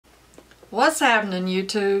What's happening,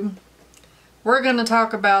 YouTube? We're going to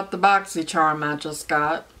talk about the BoxyCharm I just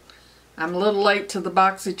got. I'm a little late to the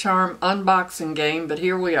BoxyCharm unboxing game, but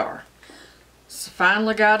here we are. So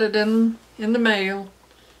finally got it in the mail.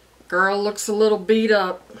 Girl looks a little beat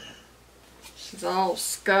up. She's all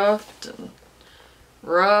scuffed and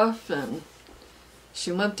rough, and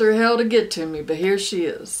she went through hell to get to me, but here she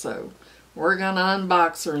is. So we're going to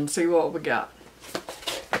unbox her and see what we got.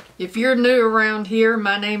 If you're new around here,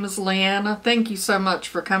 my name is Leanna. Thank you so much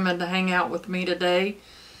for coming to hang out with me today.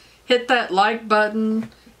 Hit that like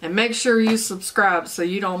button and make sure you subscribe so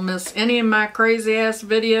you don't miss any of my crazy ass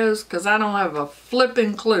videos, because I don't have a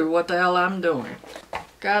flipping clue what the hell I'm doing.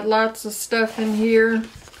 Got lots of stuff in here.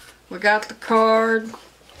 We got the card.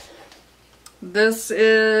 This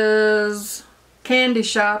is Candy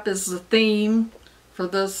Shop is the theme for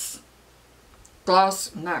this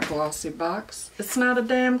not glossy box. It's not a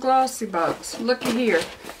damn glossy box. Looky here.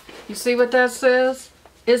 You see what that says?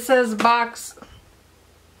 It says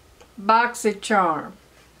BoxyCharm.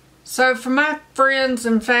 So for my friends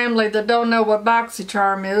and family that don't know what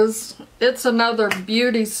BoxyCharm is, it's another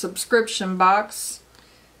beauty subscription box.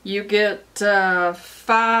 You get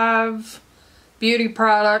 5 beauty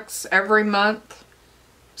products every month.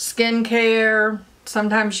 Skincare.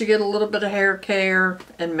 Sometimes you get a little bit of hair care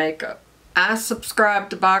and makeup. I subscribe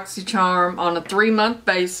to BoxyCharm on a 3-month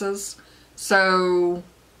basis, so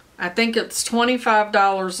I think it's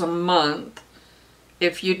 $25 a month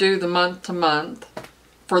if you do the month-to-month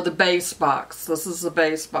for the base box. This is the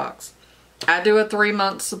base box. I do a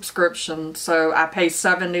 3-month subscription, so I pay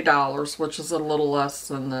 $70, which is a little less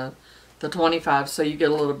than the $25, so you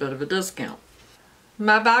get a little bit of a discount.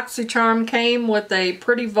 My BoxyCharm came with a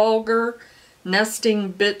Pretty Vulgar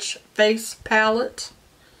Nesting Bitch Face Palette.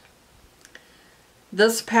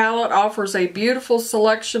 This palette offers a beautiful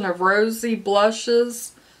selection of rosy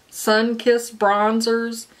blushes, sun-kissed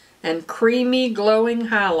bronzers, and creamy glowing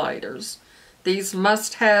highlighters. These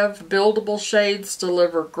must-have buildable shades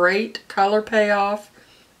deliver great color payoff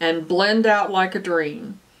and blend out like a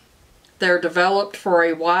dream. They're developed for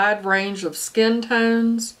a wide range of skin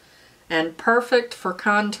tones and perfect for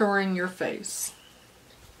contouring your face.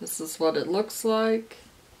 This is what it looks like.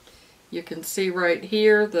 You can see right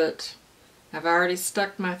here that I've already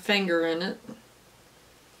stuck my finger in it.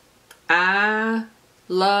 I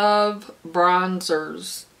love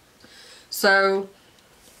bronzers. So,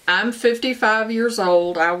 I'm 55 years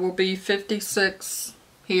old. I will be 56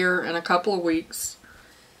 here in a couple of weeks.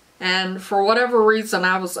 And for whatever reason,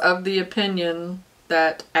 I was of the opinion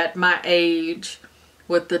that at my age,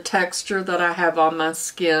 with the texture that I have on my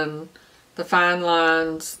skin, the fine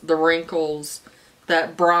lines, the wrinkles,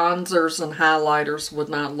 that bronzers and highlighters would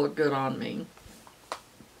not look good on me.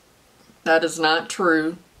 That is not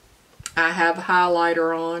true. I have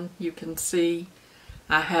highlighter on. You can see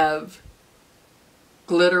I have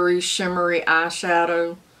glittery, shimmery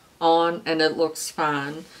eyeshadow on, and it looks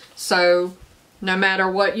fine. So, no matter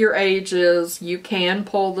what your age is, you can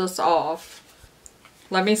pull this off.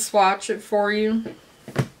 Let me swatch it for you.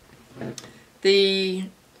 The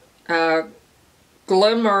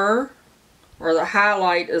glimmer, or the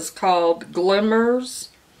highlight, is called Glimmers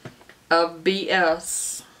of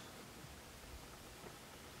BS.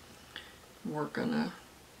 We're gonna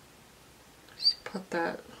just put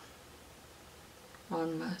that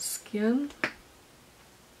on my skin.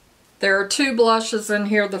 There are 2 blushes in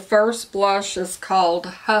here. The first blush is called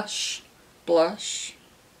Hush Blush.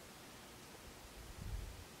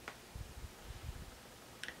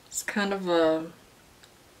 It's kind of a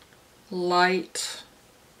light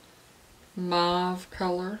mauve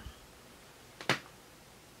color.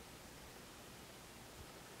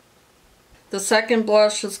 The second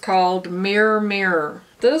blush is called Mirror Mirror.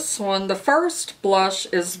 This one, the first blush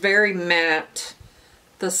is very matte.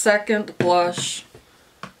 The second blush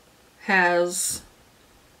has,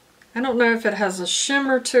 I don't know if it has a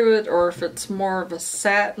shimmer to it or if it's more of a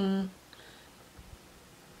satin.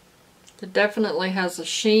 It definitely has a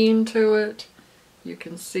sheen to it. You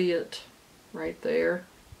can see it right there.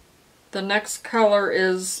 The next color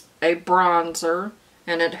is a bronzer,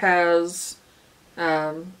 and it has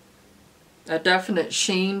a definite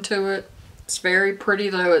sheen to it. It's very pretty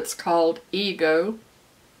though. It's called Ego.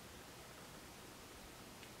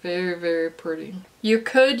 Very, very pretty. You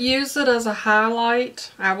could use it as a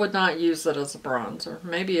highlight. I would not use it as a bronzer.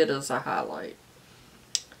 Maybe it is a highlight.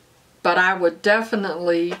 But I would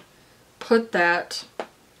definitely put that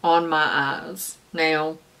on my eyes.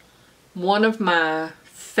 Now, one of my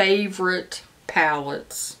favorite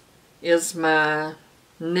palettes is my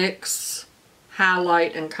NYX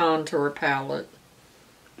Highlight and Contour palette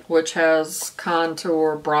which has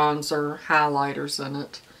contour, bronzer, highlighters in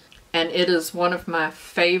it. And it is one of my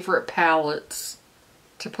favorite palettes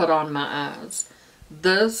to put on my eyes.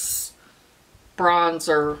 This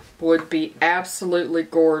bronzer would be absolutely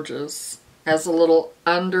gorgeous as a little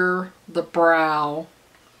under the brow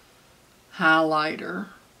highlighter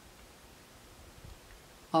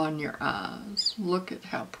on your eyes. Look at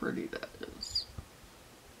how pretty that is.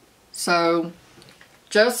 So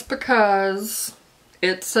just because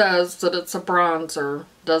it says that it's a bronzer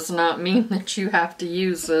does not mean that you have to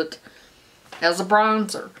use it as a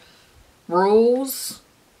bronzer. Rules,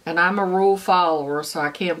 and I'm a rule follower, so I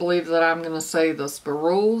can't believe that I'm going to say this, but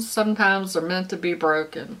rules sometimes are meant to be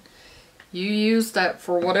broken. You use that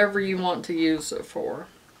for whatever you want to use it for.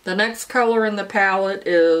 The next color in the palette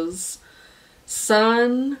is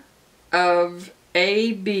Son of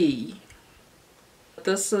AB.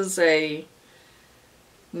 This is a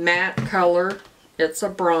matte color. It's a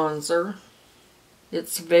bronzer.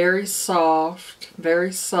 It's very soft,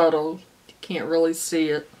 very subtle. You can't really see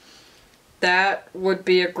it. That would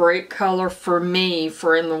be a great color for me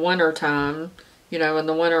for in the winter time. You know, in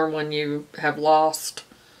the winter when you have lost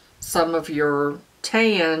some of your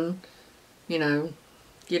tan, you know,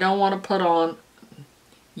 you don't want to put on,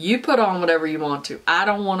 you put on whatever you want to. I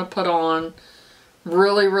don't want to put on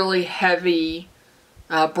really, really heavy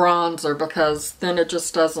bronzer because then it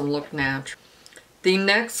just doesn't look natural. The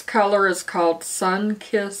next color is called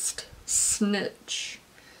Sun-Kissed Snitch.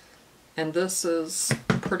 And this is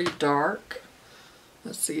pretty dark.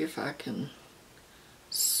 Let's see if I can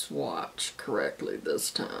swatch correctly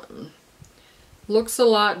this time. Looks a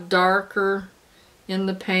lot darker in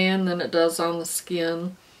the pan than it does on the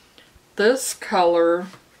skin. This color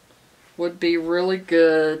would be really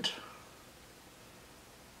good.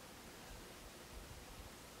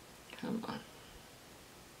 Come on.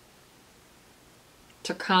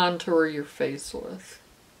 To contour your face with.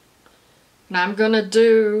 And I'm going to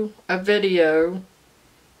do a video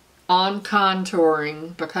on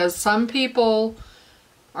contouring because some people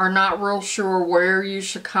are not real sure where you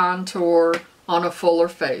should contour on a fuller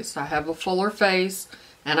face. I have a fuller face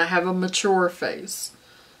and I have a mature face.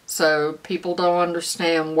 So people don't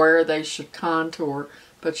understand where they should contour,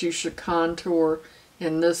 but you should contour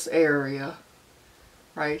in this area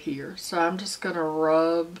right here. So I'm just going to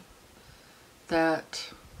rub that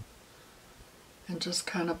and just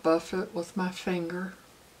kind of buff it with my finger.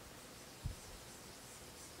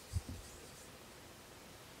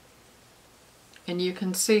 And you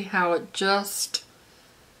can see how it just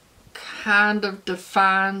kind of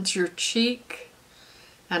defines your cheek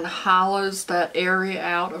and hollows that area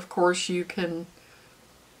out. Of course you can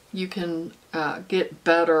get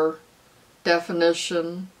better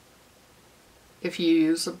definition if you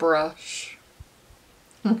use a brush.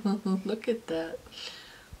 Look at that.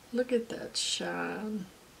 Look at that shine.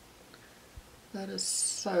 That is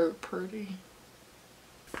so pretty.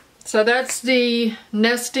 So that's the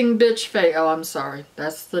nesting bitch face. Oh, I'm sorry.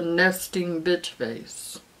 That's the nesting bitch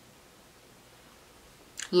face.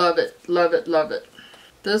 Love it, love it, love it.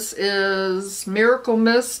 This is Miracle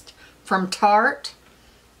Mist from Tarte.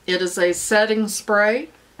 It is a setting spray.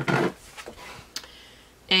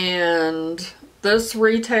 And this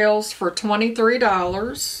retails for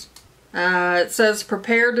 $23. It says,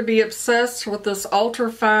 prepare to be obsessed with this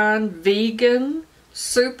ultra-fine vegan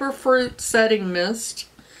superfruit setting mist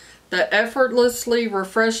that effortlessly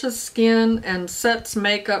refreshes skin and sets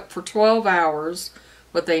makeup for 12 hours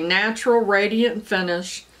with a natural radiant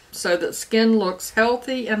finish so that skin looks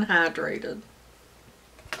healthy and hydrated.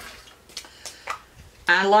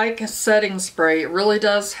 I like a setting spray. It really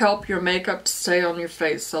does help your makeup to stay on your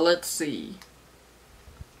face. So let's see.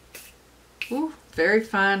 Ooh, very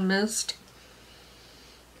fine mist.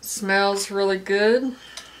 Smells really good.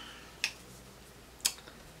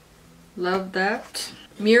 Love that.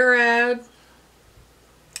 Murad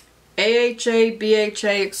AHA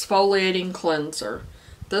BHA Exfoliating Cleanser.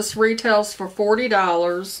 This retails for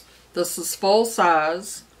 $40. This is full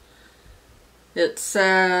size. It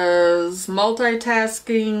says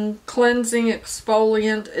multitasking cleansing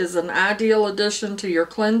exfoliant is an ideal addition to your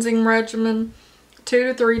cleansing regimen 2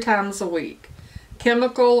 to 3 times a week.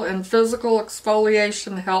 Chemical and physical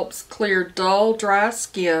exfoliation helps clear dull, dry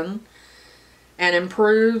skin and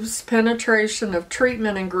improves penetration of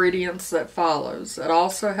treatment ingredients that follows. It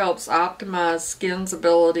also helps optimize skin's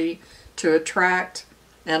ability to attract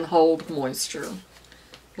and hold moisture.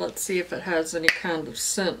 Let's see if it has any kind of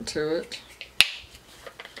scent to it.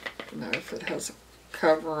 Now if it has a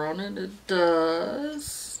cover on it, it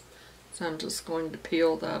does. So I'm just going to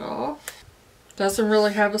peel that off. Doesn't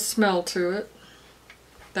really have a smell to it.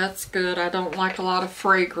 That's good. I don't like a lot of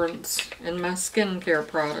fragrance in my skincare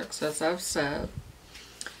products, as I've said.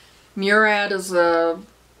 Murad is a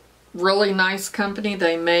really nice company.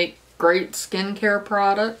 They make great skincare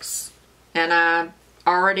products. And I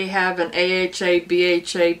already have an AHA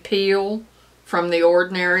BHA peel from The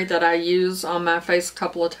Ordinary that I use on my face a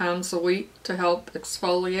couple of times a week to help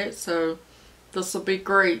exfoliate. So this will be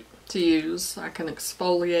great to use. I can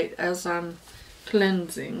exfoliate as I'm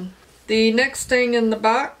cleansing. The next thing in the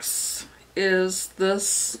box is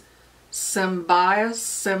this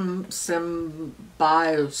Symbiosis.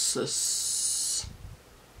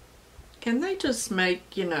 Can they just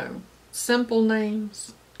make, you know, simple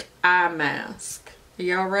names? Eye mask. Are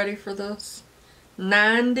y'all ready for this?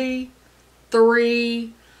 $93.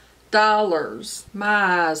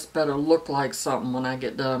 My eyes better look like something when I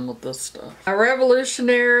get done with this stuff. A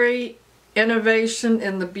revolutionary innovation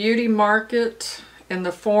in the beauty market in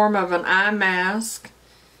the form of an eye mask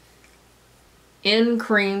in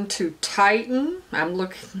cream to tighten. I'm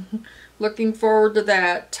looking forward to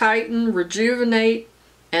that. Tighten, rejuvenate,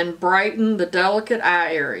 and brighten the delicate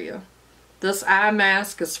eye area. This eye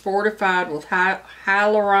mask is fortified with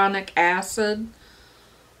hyaluronic acid,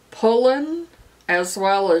 pullen, as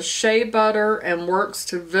well as shea butter, and works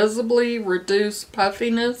to visibly reduce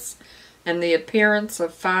puffiness and the appearance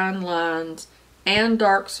of fine lines and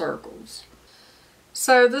dark circles.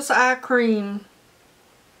 So this eye cream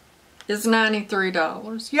is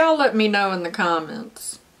 $93. Y'all let me know in the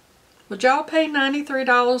comments. Would y'all pay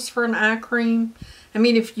 $93 for an eye cream? I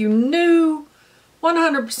mean, if you knew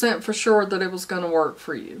 100% for sure that it was going to work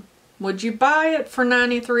for you, would you buy it for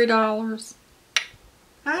 $93?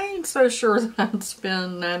 I ain't so sure that I'd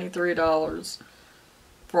spend $93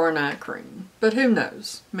 for an eye cream, but who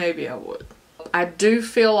knows? Maybe I would. I do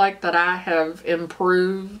feel like that I have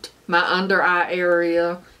improved my under eye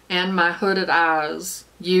area and my hooded eyes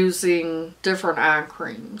using different eye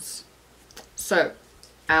creams. So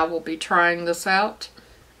I will be trying this out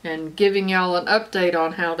and giving y'all an update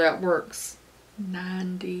on how that works.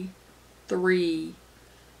 $93.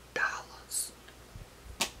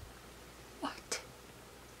 What?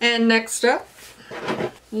 And next up,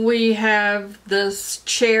 we have this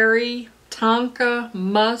Cherry Tonka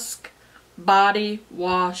Musk Body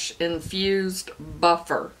Wash Infused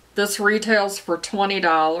Buffer. This retails for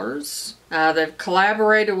 $20. They've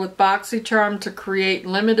collaborated with BoxyCharm to create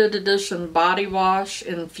limited edition body wash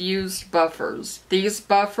infused buffers. These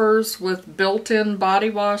buffers with built-in body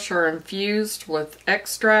wash are infused with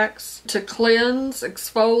extracts to cleanse,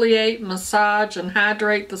 exfoliate, massage, and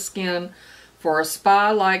hydrate the skin for a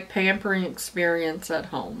spa-like pampering experience at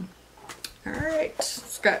home. Alright,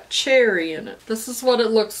 it's got cherry in it. This is what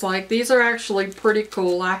it looks like. These are actually pretty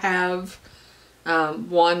cool. I have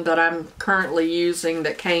one that I'm currently using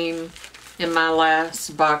that came in my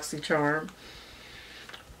last BoxyCharm.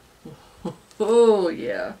 Oh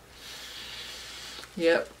yeah.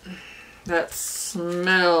 Yep. That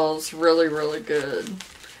smells really, really good.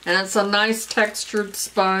 And it's a nice textured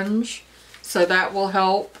sponge, so that will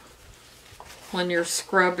help when you're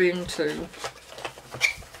scrubbing to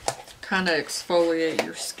kind of exfoliate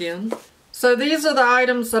your skin. So these are the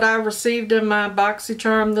items that I received in my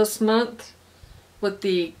BoxyCharm this month with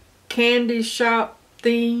the candy shop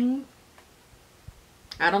theme.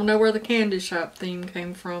 I don't know where the candy shop theme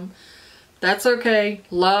came from. That's okay.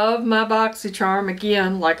 Love my BoxyCharm.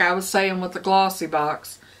 Again, like I was saying with the glossy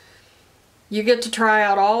box, you get to try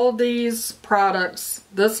out all of these products.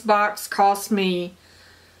 This box cost me,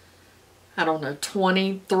 I don't know,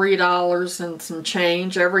 $23 and some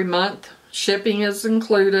change every month. Shipping is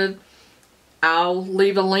included. I'll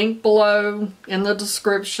leave a link below in the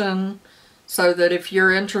description so that if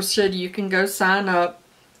you're interested, you can go sign up.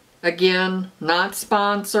 Again, not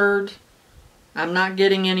sponsored. I'm not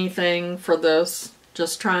getting anything for this.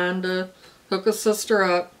 Just trying to hook a sister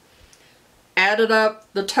up. Added up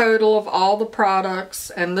the total of all the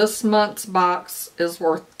products, and this month's box is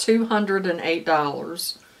worth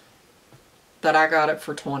 $208. That I got it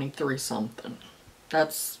for 23 something.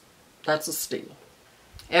 That's a steal.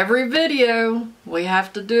 Every video we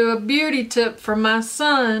have to do a beauty tip for my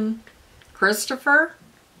son, Christopher.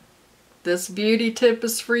 This beauty tip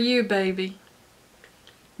is for you, baby.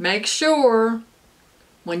 Make sure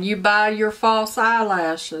when you buy your false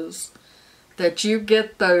eyelashes that you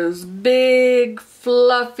get those big,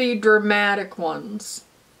 fluffy, dramatic ones.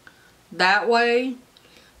 That way,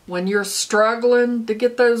 when you're struggling to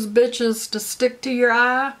get those bitches to stick to your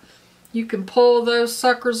eye, you can pull those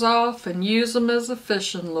suckers off and use them as a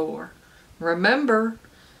fishing lure. Remember,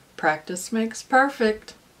 practice makes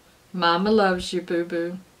perfect. Mama loves you,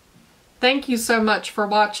 boo-boo. Thank you so much for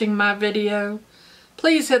watching my video.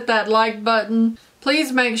 please hit that like button.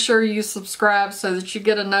 Please make sure you subscribe so that you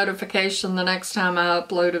get a notification the next time I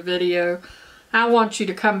upload a video. I want you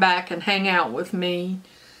to come back and hang out with me.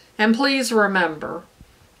 And please remember,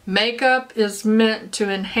 makeup is meant to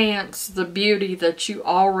enhance the beauty that you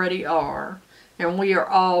already are. And we are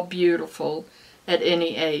all beautiful at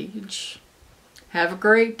any age. Have a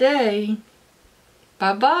great day.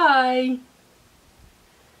 Bye-bye.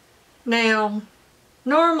 Now,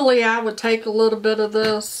 normally I would take a little bit of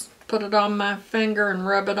this, put it on my finger and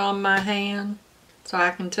rub it on my hand so I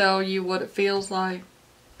can tell you what it feels like.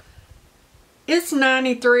 It's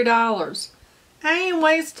 $93. I ain't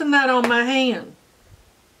wasting that on my hand.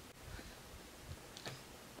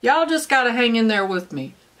 Y'all just gotta hang in there with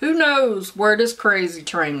me. Who knows where this crazy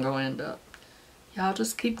train gonna end up? Y'all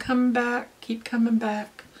just keep coming back, keep coming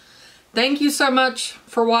back. Thank you so much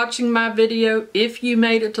for watching my video if you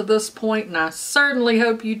made it to this point, and I certainly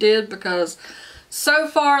hope you did, because so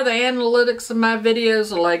far the analytics of my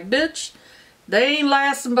videos are like, bitch, they ain't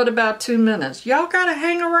lasting but about 2 minutes. Y'all gotta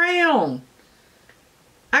hang around.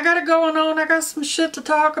 I got it going on. I got some shit to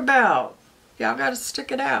talk about. Y'all gotta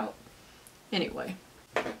stick it out. Anyway.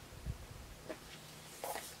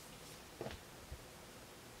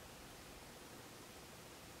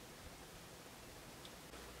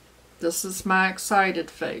 This is my excited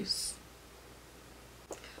face.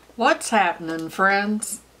 What's happening,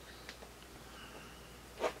 friends?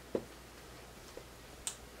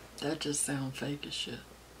 That just sounds fake as shit.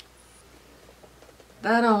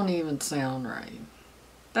 That don't even sound right.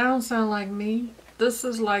 That don't sound like me. This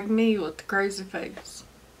is like me with the crazy face.